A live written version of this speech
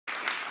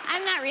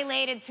I'm not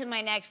related to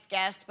my next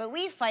guest, but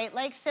we fight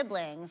like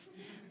siblings.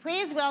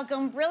 Please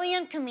welcome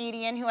brilliant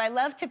comedian who I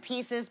love to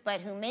pieces,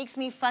 but who makes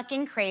me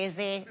fucking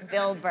crazy,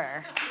 Bill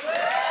Burr.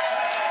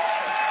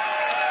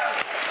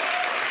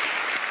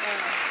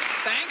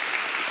 Thanks.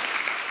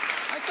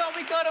 I thought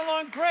we got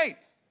along great.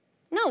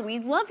 No, we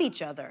love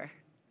each other.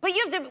 But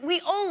you have to, we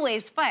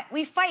always fight.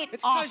 We fight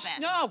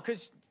often. No,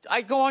 because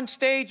I go on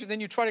stage and then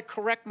you try to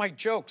correct my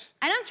jokes.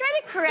 I don't try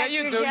to correct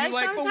your jokes. Yeah, you do. You're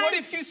like, sometimes. but what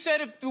if you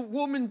said if the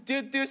woman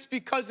did this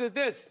because of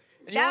this?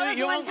 And that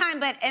was one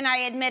time, and I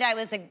admit I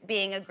was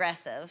being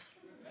aggressive.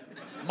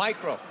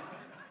 Micro.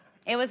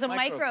 It was a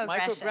microaggression.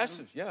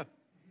 Microaggressive, yeah.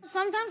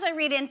 Sometimes I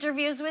read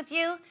interviews with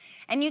you,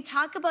 and you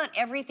talk about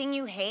everything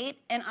you hate,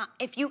 and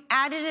if you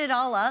added it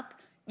all up,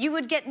 you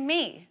would get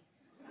me.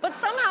 But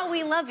somehow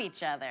we love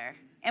each other.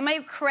 Am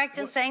I correct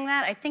in saying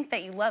that? I think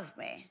that you love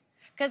me.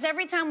 Because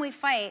every time we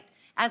fight,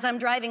 as I'm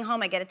driving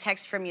home, I get a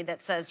text from you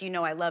that says, you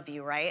know I love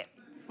you, right?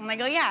 And I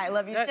go, yeah, I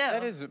love you too.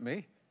 That isn't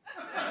me.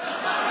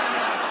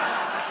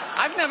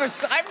 I've never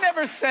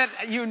said,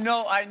 you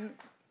know,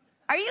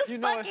 Are you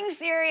fucking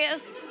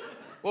serious?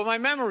 Well, my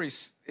memory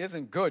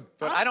isn't good,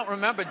 but I don't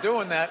remember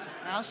doing that.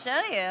 I'll show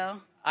you.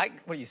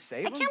 What, you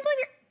save them? I can't believe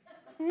you're...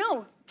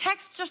 No,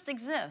 texts just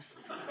exist.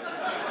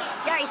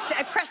 Yeah,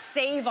 I press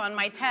save on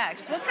my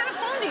text. What kind of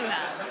phone do you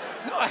have?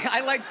 No,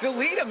 I like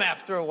delete them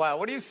after a while.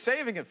 What are you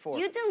saving it for?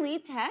 You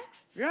delete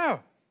texts? Yeah.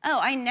 Oh,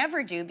 I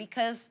never do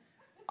because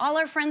all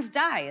our friends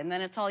die and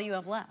then it's all you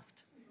have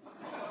left.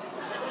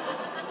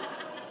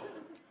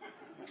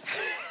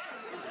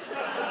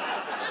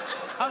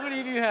 How many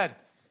of you had?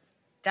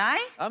 Die?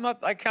 I'm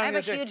up, I counted. I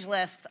have a huge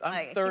list.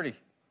 I'm 30.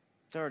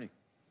 30.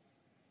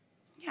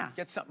 Yeah.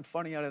 Get something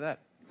funny out of that.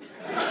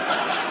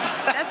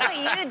 That's what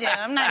you do.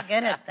 I'm not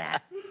good at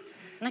that.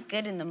 I'm not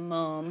good in the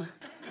mom.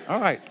 All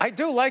right. I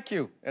do like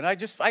you, and I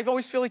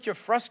always feel like you're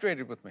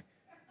frustrated with me.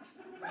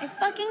 I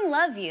fucking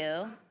love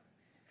you.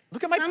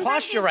 Look at my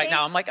posture right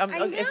now. I'm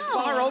as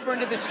far over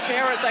into this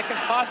chair as I can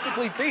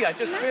possibly be. I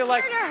just feel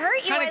like I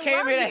kind of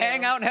came here to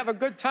hang out and have a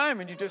good time,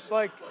 and you just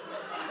like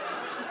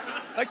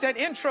that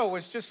intro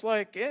was just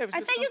like, yeah. It was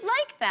I thought you'd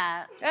like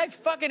that. I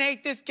fucking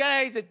hate this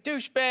guy. He's a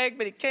douchebag,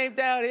 but he came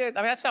down here. I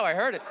mean, that's how I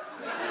heard it.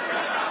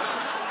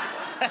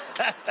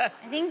 I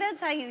think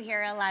that's how you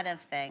hear a lot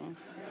of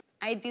things.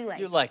 I do like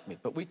you. You like me,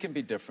 but we can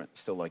be different,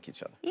 still like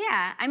each other.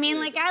 Yeah, I mean,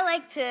 like, I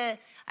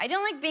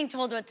don't like being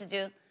told what to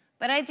do,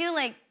 but I do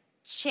like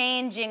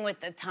changing with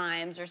the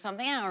times or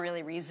something. I don't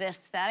really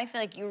resist that. I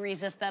feel like you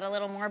resist that a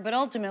little more, but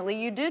ultimately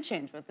you do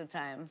change with the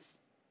times.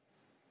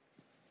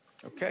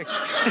 Okay.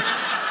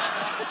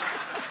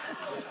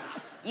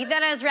 You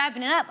thought I was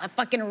wrapping it up. I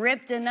fucking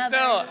ripped another.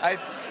 No,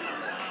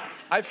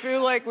 I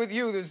feel like with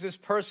you, there's this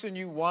person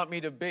you want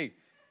me to be.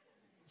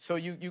 So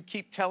you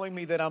keep telling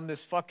me that I'm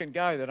this fucking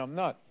guy that I'm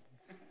not.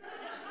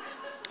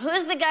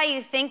 Who's the guy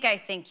you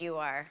think you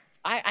are?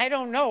 I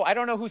don't know. I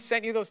don't know who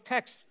sent you those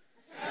texts.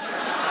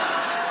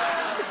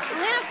 I'm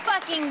gonna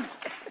fucking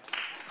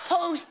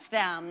post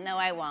them. No,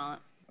 I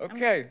won't.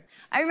 Okay.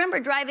 I remember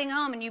driving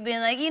home and you being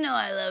like, you know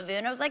I love you.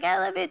 And I was like, I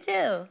love you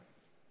too.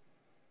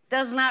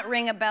 Does not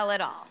ring a bell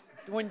at all.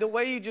 When the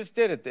way you just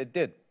did it, it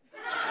did.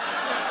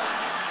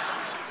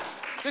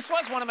 This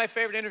was one of my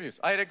favorite interviews.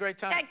 I had a great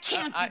time. That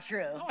can't be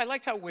true. No, I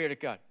liked how weird it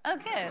got. Oh,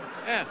 good.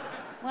 Yeah.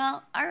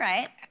 Well, all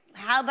right.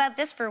 How about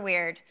this for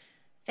weird?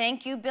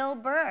 Thank you, Bill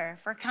Burr,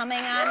 for coming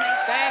on my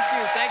show. Thank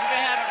you. Thank you for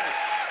having me.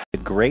 The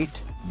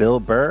great Bill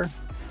Burr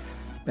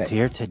is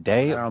here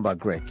today. I don't know about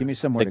great. Give me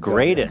somewhere The to go.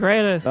 greatest.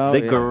 Oh,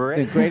 the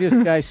the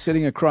greatest guy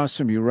sitting across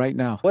from you right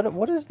now.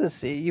 What is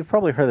this? You've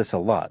probably heard this a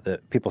lot,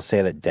 that people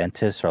say that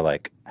dentists are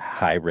like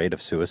high rate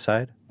of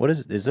suicide.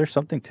 Is there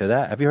something to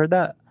that? Have you heard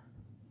that?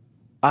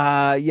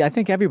 Yeah, I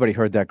think everybody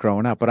heard that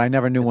growing up, but I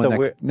never knew one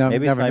that... No,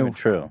 maybe never it's not knew. even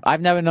true.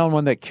 I've never known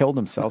one that killed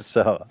himself.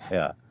 So,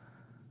 yeah.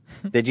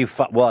 Did you...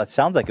 Well, it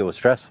sounds like it was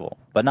stressful,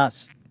 but not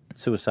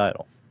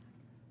suicidal.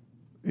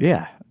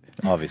 Yeah.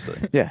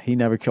 Obviously. Yeah, he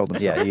never killed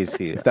himself. Yeah, he's...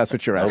 If that's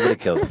what you're asking. Nobody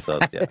killed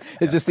themselves, yeah.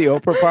 Is this the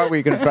Oprah part where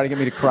you're going to try to get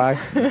me to cry?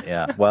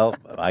 Yeah, well,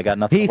 I got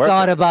nothing He to work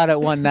thought with. about it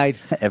one night.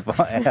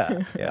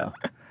 Yeah.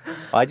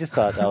 I just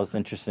thought that was an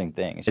interesting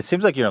thing. It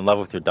seems like you're in love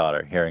with your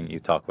daughter, hearing you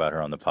talk about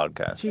her on the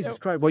podcast. Jesus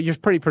Christ. Well, you're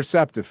pretty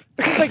perceptive.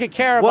 It's like you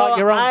care about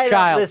your own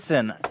child.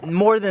 Listen,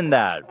 more than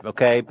that,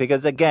 okay?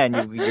 Because, again,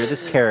 you're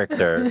this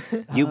character.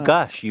 You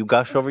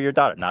gush over your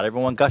daughter. Not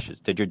everyone gushes.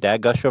 Did your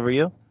dad gush over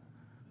you?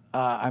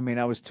 I mean,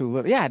 I was too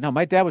little. Yeah, no,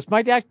 my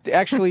dad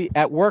actually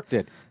at work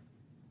did.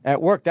 At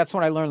work, that's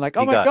when I learned, like,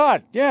 oh, my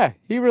God, yeah,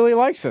 he really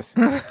likes us.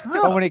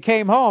 But when he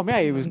came home,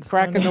 yeah, he was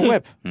cracking the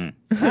whip.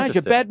 Is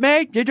your bed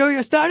made? You do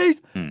your studies?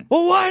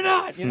 Well, why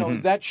not? You know, it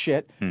was that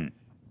shit.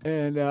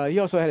 And he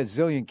also had a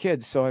zillion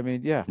kids, so, I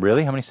mean, yeah.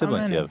 Really? How many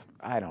siblings do you have?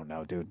 I don't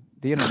know, dude.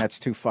 The internet's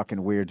too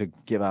fucking weird to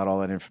give out all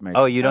that information.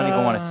 Oh, you don't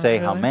even want to say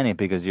how many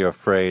because you're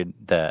afraid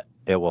that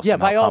it will somehow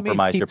by all means,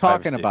 compromise keep your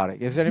talking privacy. about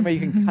it. Is there any way you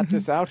can cut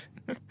this out?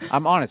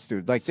 I'm honest,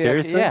 dude. Like,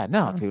 seriously? Yeah,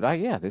 no, dude.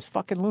 Yeah, there's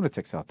fucking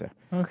lunatics out there.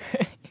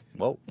 Okay.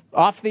 Whoa.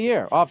 Off the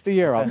air, I'll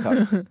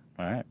cut. All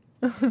right.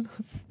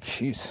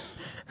 Jeez.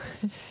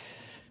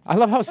 I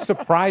love how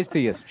surprised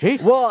he is.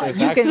 Jeez. Well,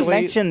 you can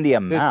mention the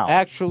amount. There's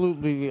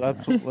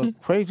absolutely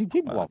crazy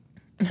people.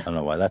 I don't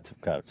know why that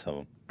got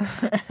so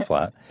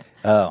flat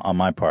on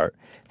my part.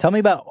 Tell me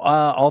about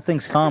all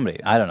things comedy.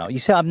 I don't know. You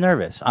see, I'm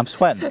nervous. I'm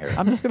sweating here.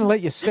 I'm just going to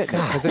let you sit.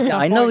 Yeah,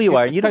 I know you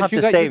are. You don't have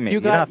to save me.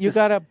 You got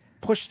to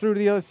push through to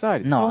the other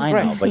side. No, I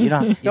know, but you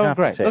don't have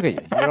to save Look at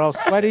you. You're all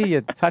sweaty.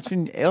 You're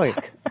touching.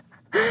 Look.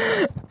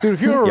 Dude,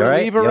 if you were a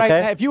reliever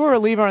now, if you were a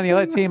reliever on the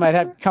other team, I'd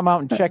have to come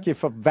out and check you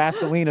for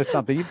Vaseline or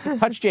something. You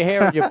touched your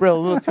hair and your grill a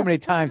little too many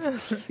times.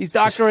 He's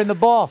doctoring the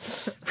ball.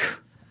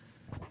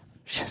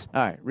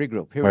 All right,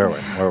 regroup. Here Where we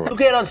were we? You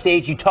get on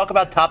stage, you talk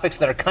about topics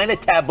that are kind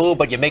of taboo,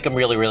 but you make them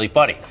really, really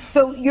funny.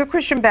 So your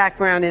Christian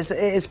background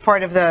is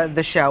part of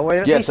the show. Or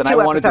at Yes, least and two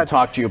I wanted episodes. to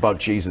talk to you about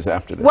Jesus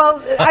after this. Well,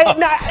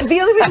 the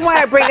only reason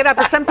why I bring it up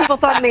is some people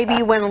thought maybe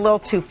you went a little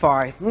too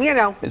far. You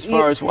know. As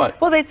far as what?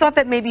 Well, they thought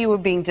that maybe you were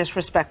being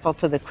disrespectful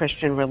to the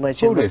Christian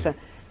religion. Who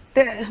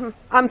did?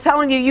 I'm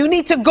telling you, you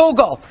need to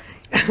Google.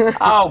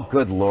 Oh,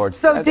 good Lord.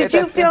 So did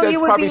you feel you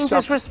were probably being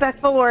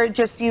disrespectful, or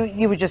just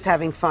you were just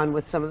having fun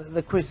with some of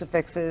the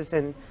crucifixes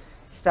and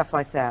stuff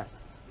like that?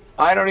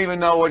 I don't even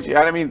know what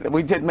I mean,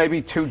 we did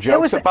maybe 2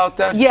 jokes about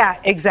that?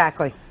 Yeah,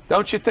 exactly.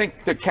 Don't you think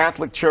the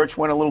Catholic Church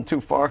went a little too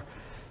far?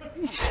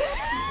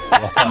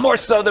 More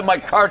so than my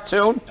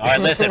cartoon. All right,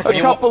 listen.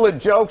 A couple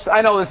of jokes.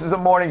 I know this is a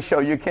morning show.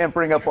 You can't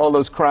bring up all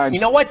those crimes. You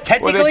know what?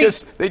 Technically, well,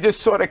 they just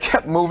sort of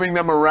kept moving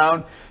them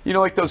around. You know,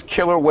 like those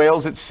killer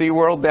whales at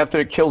SeaWorld. After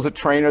it kills a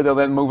trainer, they'll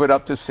then move it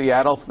up to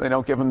Seattle. They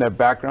don't give them their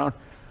background.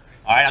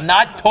 all right, I'm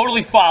not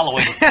totally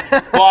following,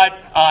 but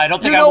I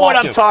don't think you I know want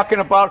what to. I'm talking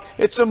about.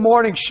 It's a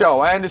morning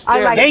show. I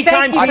understand.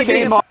 Daytime I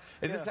came on.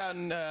 Is this out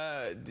in,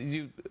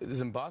 is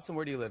this in Boston?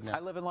 Where do you live now? I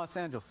live in Los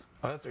Angeles.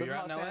 Oh, that's where you're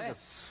out in LA?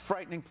 Angeles.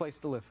 Frightening place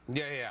to live.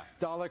 Yeah, yeah.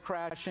 Dollar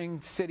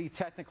crashing. City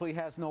technically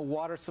has no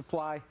water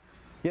supply.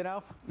 You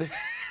know?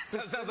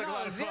 Sounds like a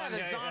lot of fun. Yeah,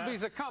 the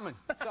zombies are coming.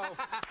 So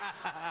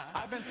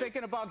I've been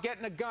thinking about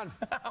getting a gun.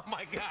 Oh,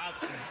 my God.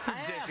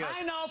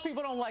 I know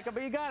people don't like it,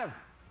 but you got to.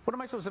 What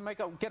am I supposed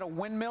to get a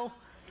windmill,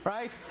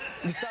 right?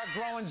 Start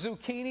growing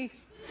zucchini?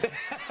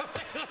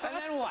 And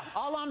then what?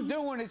 All I'm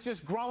doing is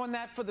just growing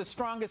that for the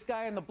strongest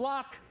guy in the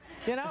block,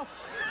 you know?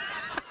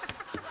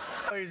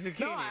 Oh, your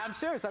zucchini. No, I'm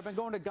serious. I've been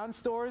going to gun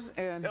stores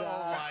and oh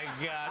my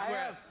God! I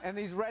have, and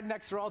these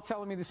rednecks are all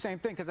telling me the same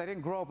thing because I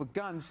didn't grow up with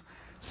guns.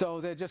 So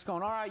they're just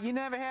going, all right, you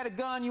never had a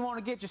gun, you want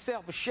to get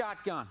yourself a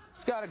shotgun.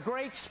 It's got a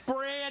great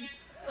spread.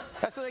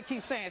 That's what they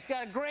keep saying. It's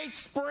got a great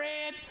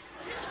spread.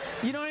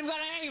 You don't even got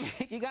to aim.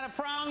 You got a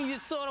problem, you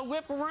just sort of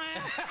whip around.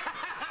 You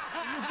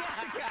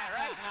get the guy,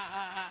 right?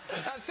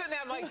 I'm sitting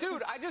there, I'm like,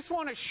 dude, I just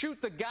want to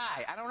shoot the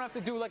guy. I don't have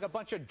to do like a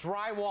bunch of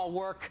drywall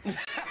work and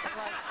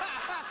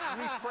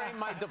like reframe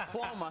my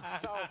diploma.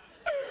 So,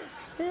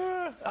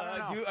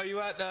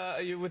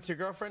 are you with your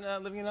girlfriend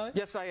living in LA?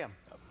 yes, I am.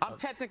 I'm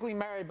technically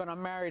married, but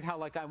I'm married how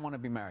like I want to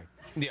be married.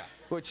 Yeah.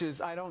 Which is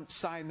I don't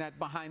sign that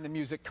behind the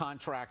music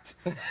contract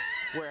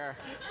where,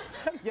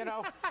 you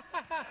know,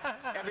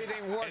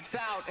 everything works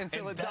out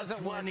until it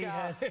doesn't work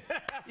out.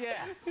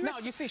 Yeah. No,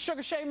 you see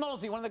Sugar Shane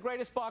Mosley, one of the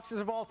greatest boxers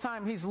of all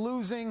time, he's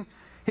losing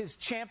his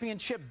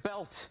championship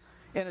belt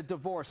in a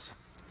divorce.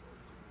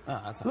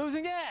 Oh, that's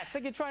Losing, yeah. It's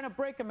like you're trying to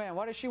break a man.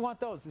 Why does she want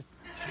those?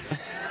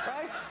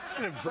 Right?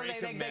 gonna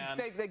break a man.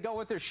 They go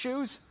with their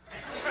shoes.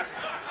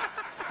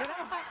 You know?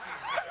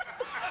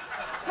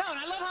 No, and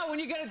I love how when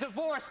you get a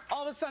divorce,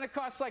 all of a sudden it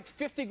costs like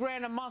 50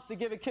 grand a month to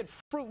give a kid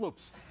Fruit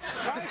Loops.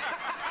 Right?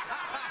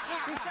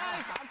 These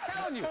guys, I'm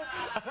telling you,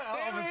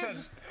 there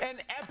is an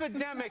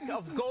epidemic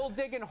of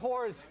gold-digging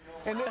whores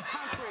in this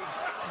country.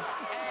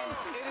 And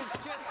it is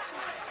just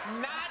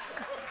not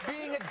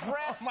being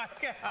addressed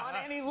on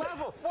any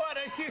level. What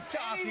are you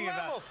talking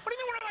about? What do you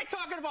mean, what am I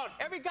talking about?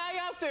 Every guy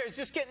out there is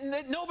just getting,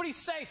 nobody's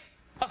safe.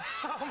 Oh,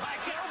 my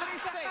God.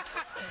 Nobody's safe.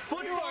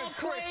 Football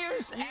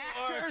players,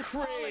 actors,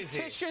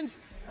 politicians.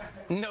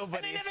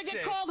 Nobody And they never is get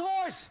safe. called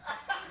whores.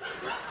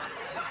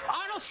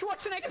 Arnold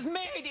Schwarzenegger's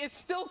maid is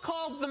still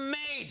called the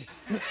maid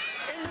in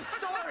the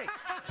story.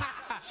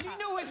 She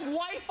knew his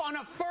wife on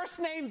a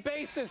first-name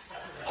basis,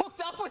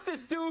 hooked up with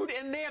this dude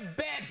in their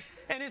bed,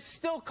 and is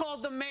still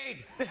called the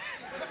maid.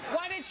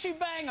 Why did she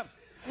bang him?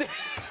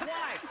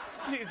 Why?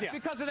 Jeez, yeah.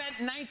 Because of that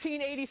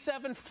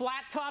 1987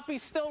 flat top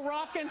he's still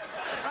rocking,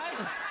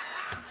 right?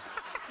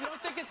 You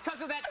don't think it's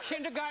because of that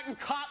kindergarten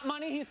cop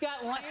money he's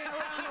got laying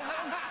around the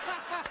room?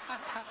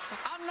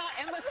 I'm not,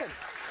 and listen,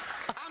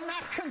 I'm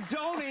not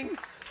condoning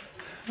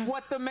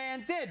what the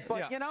man did,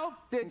 but you know,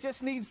 there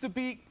just needs to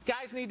be,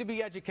 guys need to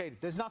be educated.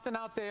 There's nothing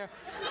out there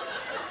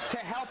to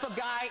help a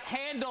guy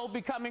handle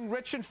becoming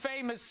rich and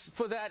famous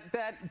for that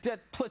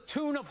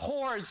platoon of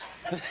whores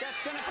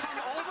that's gonna come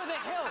over the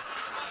hill.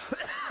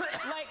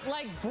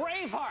 Like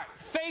Braveheart,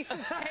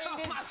 faces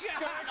painted,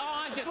 skirt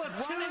on, just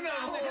running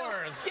down the hill.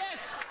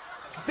 Yes,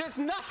 there's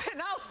nothing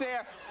out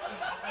there.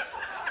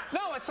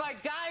 No, it's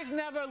like guys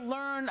never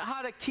learn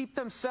how to keep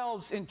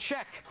themselves in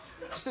check.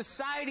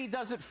 Society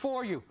does it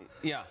for you.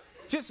 Yeah.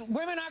 Just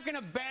women aren't going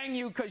to bang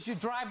you because you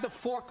drive the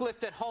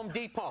forklift at Home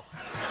Depot,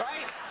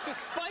 right?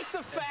 Despite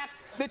the fact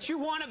that you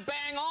want to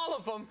bang all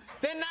of them,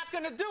 they're not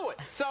going to do it.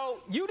 So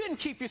you didn't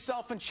keep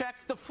yourself in check.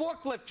 The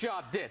forklift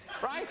job did,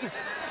 right?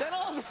 Then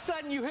all of a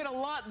sudden you hit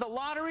the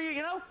lottery,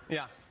 you know?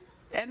 Yeah.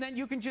 And then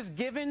you can just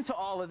give in to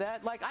all of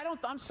that. Like,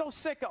 I'm so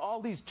sick of all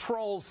these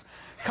trolls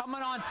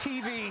coming on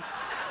TV,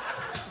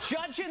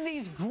 judging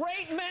these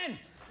great men.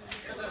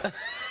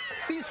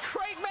 These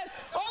great men,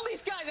 all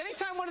these guys,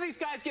 anytime one of these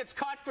guys gets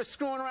caught for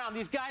screwing around,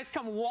 these guys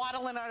come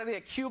waddling out of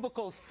their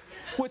cubicles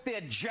with their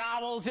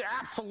jowls, they're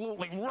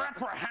absolutely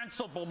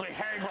reprehensible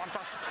behavior.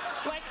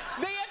 Like,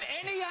 they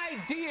have any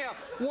idea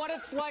what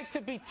it's like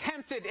to be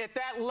tempted at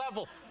that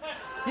level.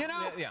 You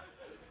know? Yeah.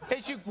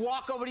 As you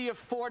walk over to your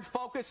Ford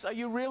Focus, are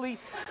you really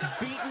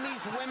beating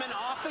these women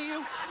off of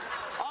you?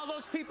 All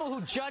those people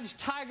who judge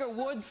Tiger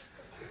Woods?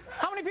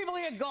 How many people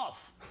here golf?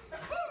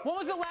 When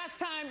was the last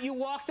time you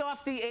walked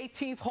off the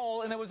 18th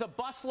hole and there was a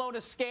busload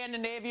of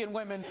Scandinavian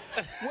women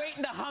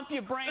waiting to hump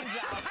your brains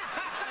out?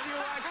 And you were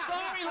like,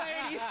 sorry,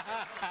 ladies.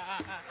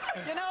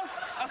 You know?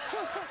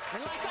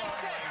 And like I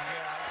said,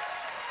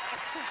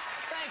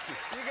 thank you.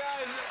 You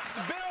guys,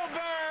 Bill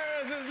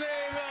Burr is his name.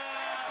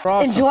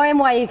 Awesome. Enjoy them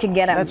while you can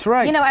get them. That's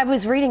right. You know, I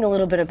was reading a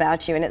little bit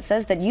about you, and it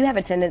says that you have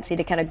a tendency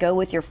to kind of go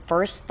with your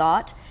first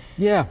thought.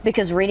 Yeah.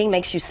 Because reading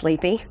makes you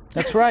sleepy.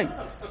 That's right.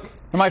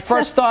 And my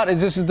first thought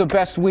is this is the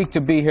best week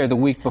to be here, the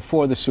week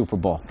before the Super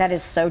Bowl. That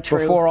is so true.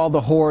 Before all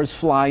the whores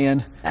fly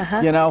in,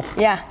 you know?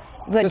 Yeah.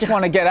 But just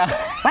want to get out.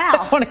 Wow.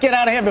 Just want to get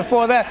out of here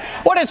before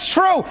that. What is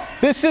true?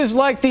 This is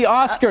like the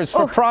Oscars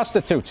for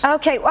prostitutes.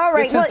 Okay, all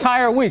right. This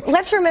entire week.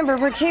 Let's remember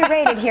we're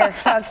G-rated here,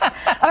 folks.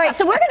 All right,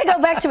 so we're going to go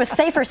back to a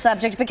safer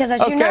subject because, as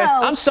you know,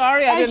 I'm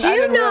sorry, I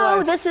didn't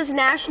realize. this is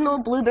National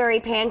Blueberry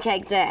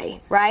Pancake Day,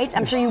 right?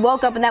 I'm sure you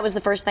woke up and that was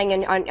the first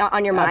thing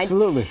on your mind.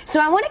 Absolutely. So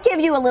I want to give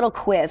you a little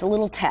quiz, a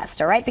little test,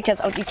 all right? Because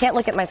you can't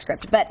look at my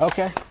script, but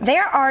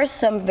there are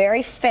some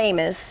very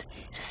famous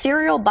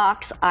cereal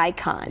box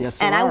icons. Yes,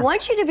 and I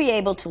want you to be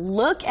able to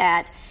look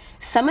at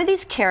some of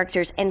these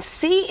characters and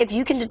see if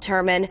you can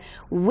determine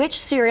which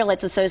cereal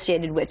it's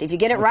associated with. If you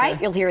get it right,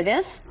 you'll hear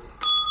this.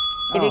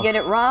 If you get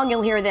it wrong,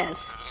 you'll hear this.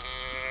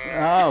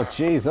 Oh,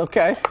 geez,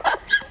 okay.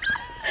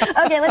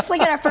 Okay, let's look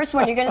at our first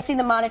one. You're going to see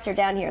the monitor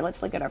down here.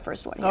 Let's look at our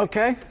first one here.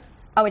 Okay.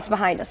 Oh, it's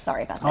behind us.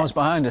 Sorry about that. Oh, it's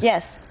behind us.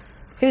 Yes.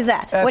 Who's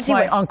that? That's What's he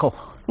my with? uncle.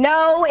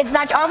 No, it's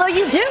not. Although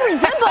you do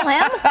resemble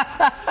him.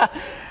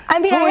 I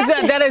mean, Who is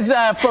that? That is,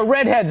 for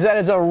redheads, that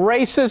is a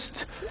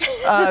racist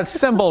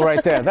symbol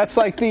right there. That's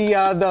like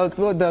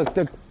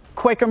the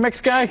Quaker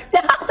Mix guy?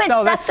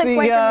 No, that's the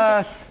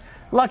the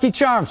Lucky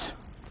Charms.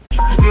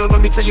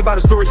 Let me tell you about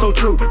a story so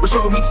true. We're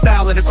showing me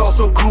style and it's all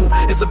so cool.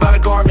 It's about a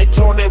garment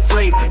torn and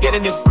frayed,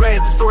 getting this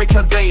threads, the story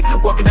conveyed.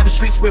 Walking down the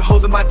streets with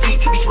holes in my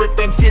teeth. Each rip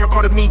things here,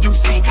 part of me you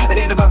see. It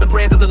ain't about the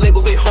brand or the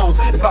label it holds.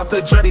 It's about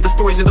the journey, the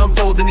stories it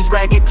unfolds. In these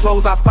ragged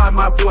clothes I find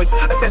my voice,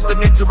 a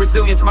testament to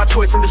resilience. My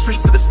choice from the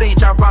streets to the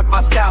stage, I rock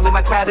my style. In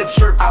my tattered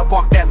shirt, I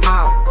walk that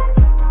mile.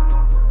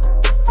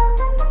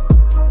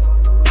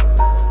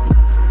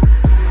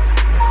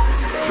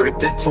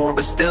 Ripped and torn,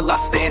 but still I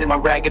stand in my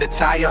ragged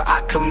attire.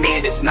 I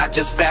command, it's not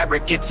just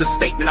fabric, it's a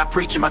statement I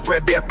preach. In my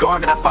threadbare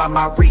garment, I find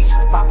my reach.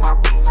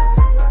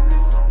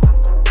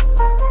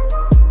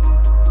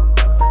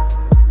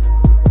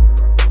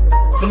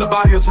 From the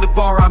barrio to the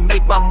bar, I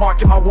make my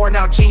mark. In my worn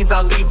out jeans,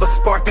 I leave a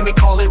spark. And they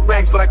call it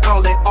rags, but I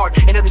call it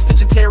art. In every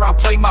stitch and tear, I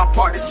play my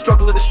part. It's the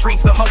struggle of the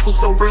streets, the hustle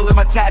so real. In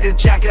my tattered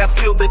jacket, I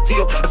seal the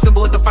deal. A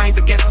symbol of defiance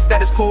against the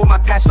status quo. My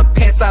passion of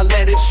pants, I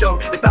let it show.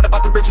 It's not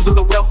about the riches or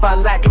the wealth I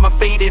lack. In my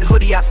faded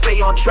hoodie, I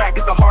stay on track.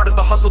 It's the heart of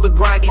the hustle, the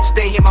grind each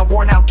day. In my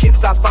worn out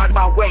kicks, I find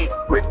my way.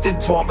 Ripped and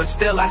torn, but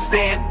still I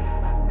stand.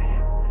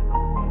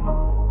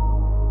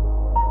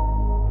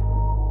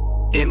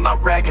 In my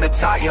ragged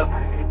attire,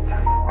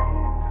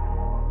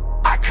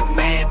 I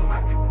command.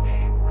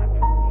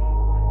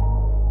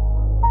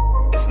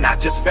 It's not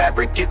just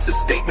fabric, it's a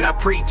statement I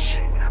preach.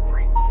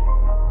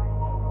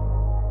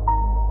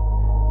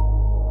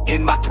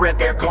 In my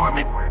threadbare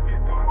garment,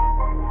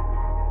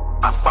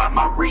 I find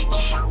my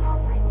reach.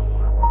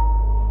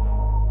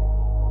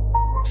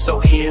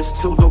 So here's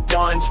to the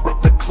ones with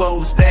the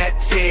clothes that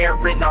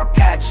tear. In our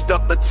patched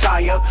up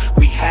attire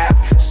we have,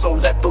 so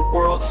let the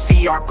world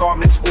see our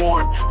garments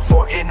worn.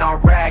 For in our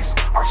rags,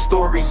 our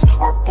stories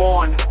are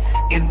born.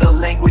 In the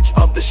language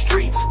of the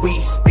streets we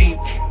speak.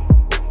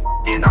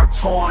 In our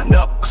torn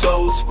up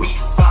clothes we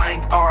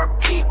find our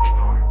peak.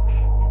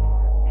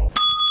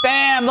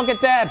 Bam, look at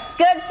that.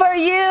 Good for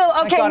you.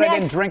 Okay, I thought next. I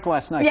didn't drink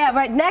last night. Yeah,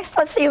 right. Next,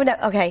 let's see.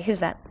 Okay, who's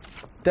that?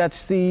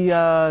 That's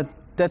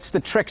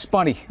the Tricks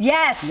Bunny.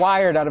 Yes.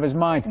 Wired out of his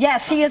mind.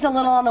 Yes, he is a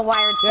little on the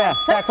wired side. Yeah,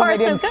 So back when far,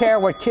 they so didn't good. care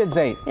what kids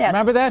ate. Yeah.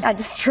 Remember that?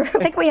 That's true. I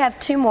think we have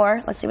two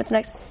more. Let's see what's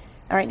next.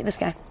 All right, this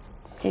guy.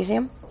 Can you see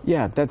him?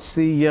 Yeah, that's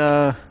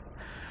the,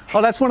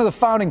 oh, that's one of the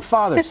founding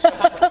fathers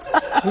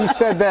who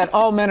said that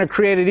all men are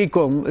created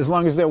equal as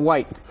long as they're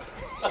white.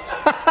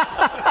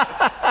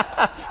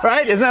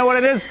 Right? Isn't that what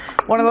it is?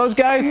 One of those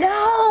guys?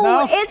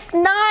 No, it's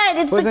not.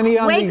 It's Wasn't the he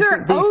on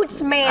Quaker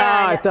Oats man.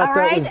 I thought all that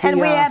right, was the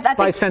and we have. I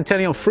think,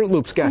 bicentennial Fruit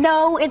Loops guy.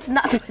 no, it's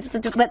not.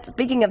 But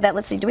speaking of that,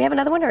 let's see. Do we have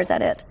another one, or is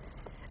that it?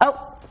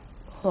 Oh,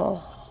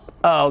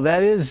 Oh,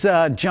 that is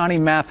Johnny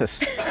Mathis.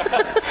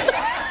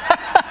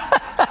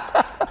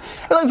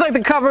 It looks like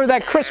the cover of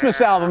that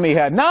Christmas album he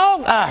had.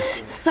 No?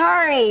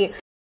 Sorry.